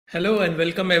Hello and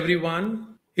welcome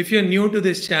everyone. If you're new to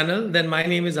this channel, then my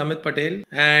name is Amit Patel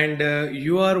and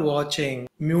you are watching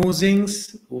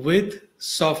Musings with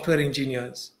Software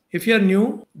Engineers. If you're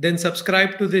new, then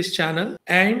subscribe to this channel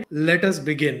and let us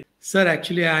begin. Sir,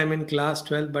 actually I am in class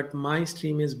 12 but my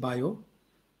stream is bio.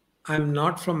 I'm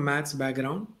not from maths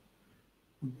background,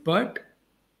 but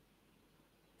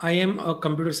I am a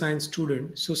computer science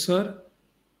student. So sir,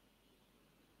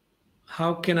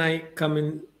 how can I come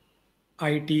in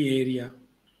IT area?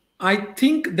 I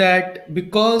think that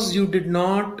because you did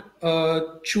not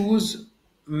choose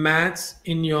maths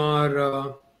in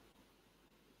your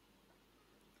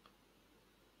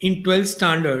in 12th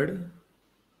standard,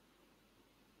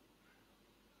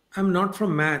 I'm not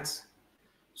from maths.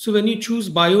 So when you choose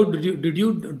bio, did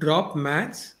you drop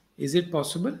maths? Is it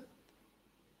possible?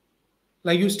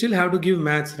 Like you still have to give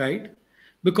maths, right?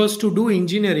 Because to do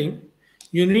engineering,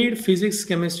 you need physics,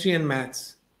 chemistry, and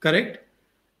maths, correct?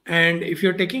 And if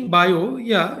you're taking bio,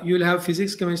 yeah, you'll have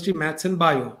physics, chemistry, maths, and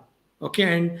bio. Okay.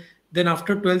 And then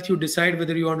after 12th, you decide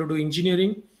whether you want to do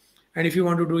engineering. And if you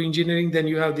want to do engineering, then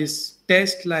you have this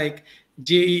test like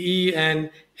JEE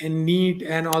and NEET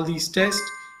and all these tests.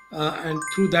 And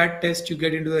through that test, you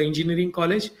get into the engineering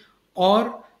college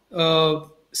or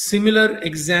similar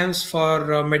exams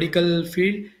for medical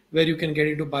field where you can get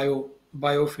into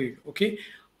bio field. Okay.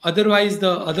 Otherwise,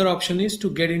 the other option is to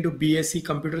get into BSc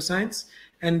Computer Science,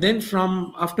 and then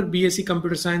from after BSc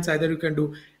Computer Science, either you can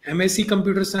do MSc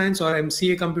Computer Science or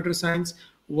MCA Computer Science,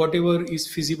 whatever is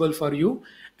feasible for you,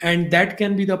 and that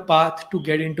can be the path to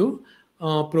get into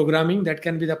programming. That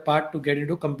can be the path to get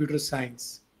into computer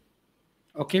science.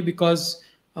 Okay, because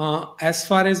as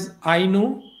far as I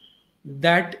know,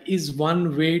 that is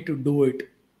one way to do it.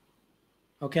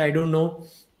 Okay, I don't know.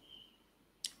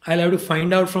 I'll have to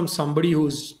find out from somebody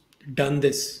who's done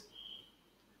this,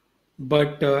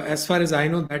 but as far as I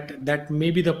know, that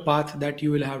may be the path that you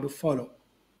will have to follow.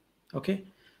 Okay.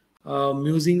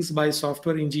 Musings by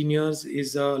Software Engineers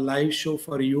is a live show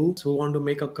for you who want to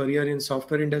make a career in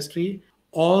software industry.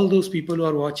 All those people who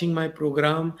are watching my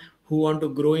program, who want to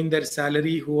grow in their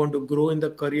salary, who want to grow in the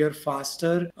career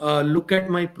faster, look at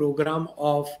my program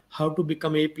of how to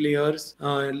become A players.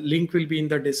 Link will be in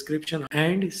the description,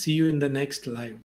 and see you in the next live.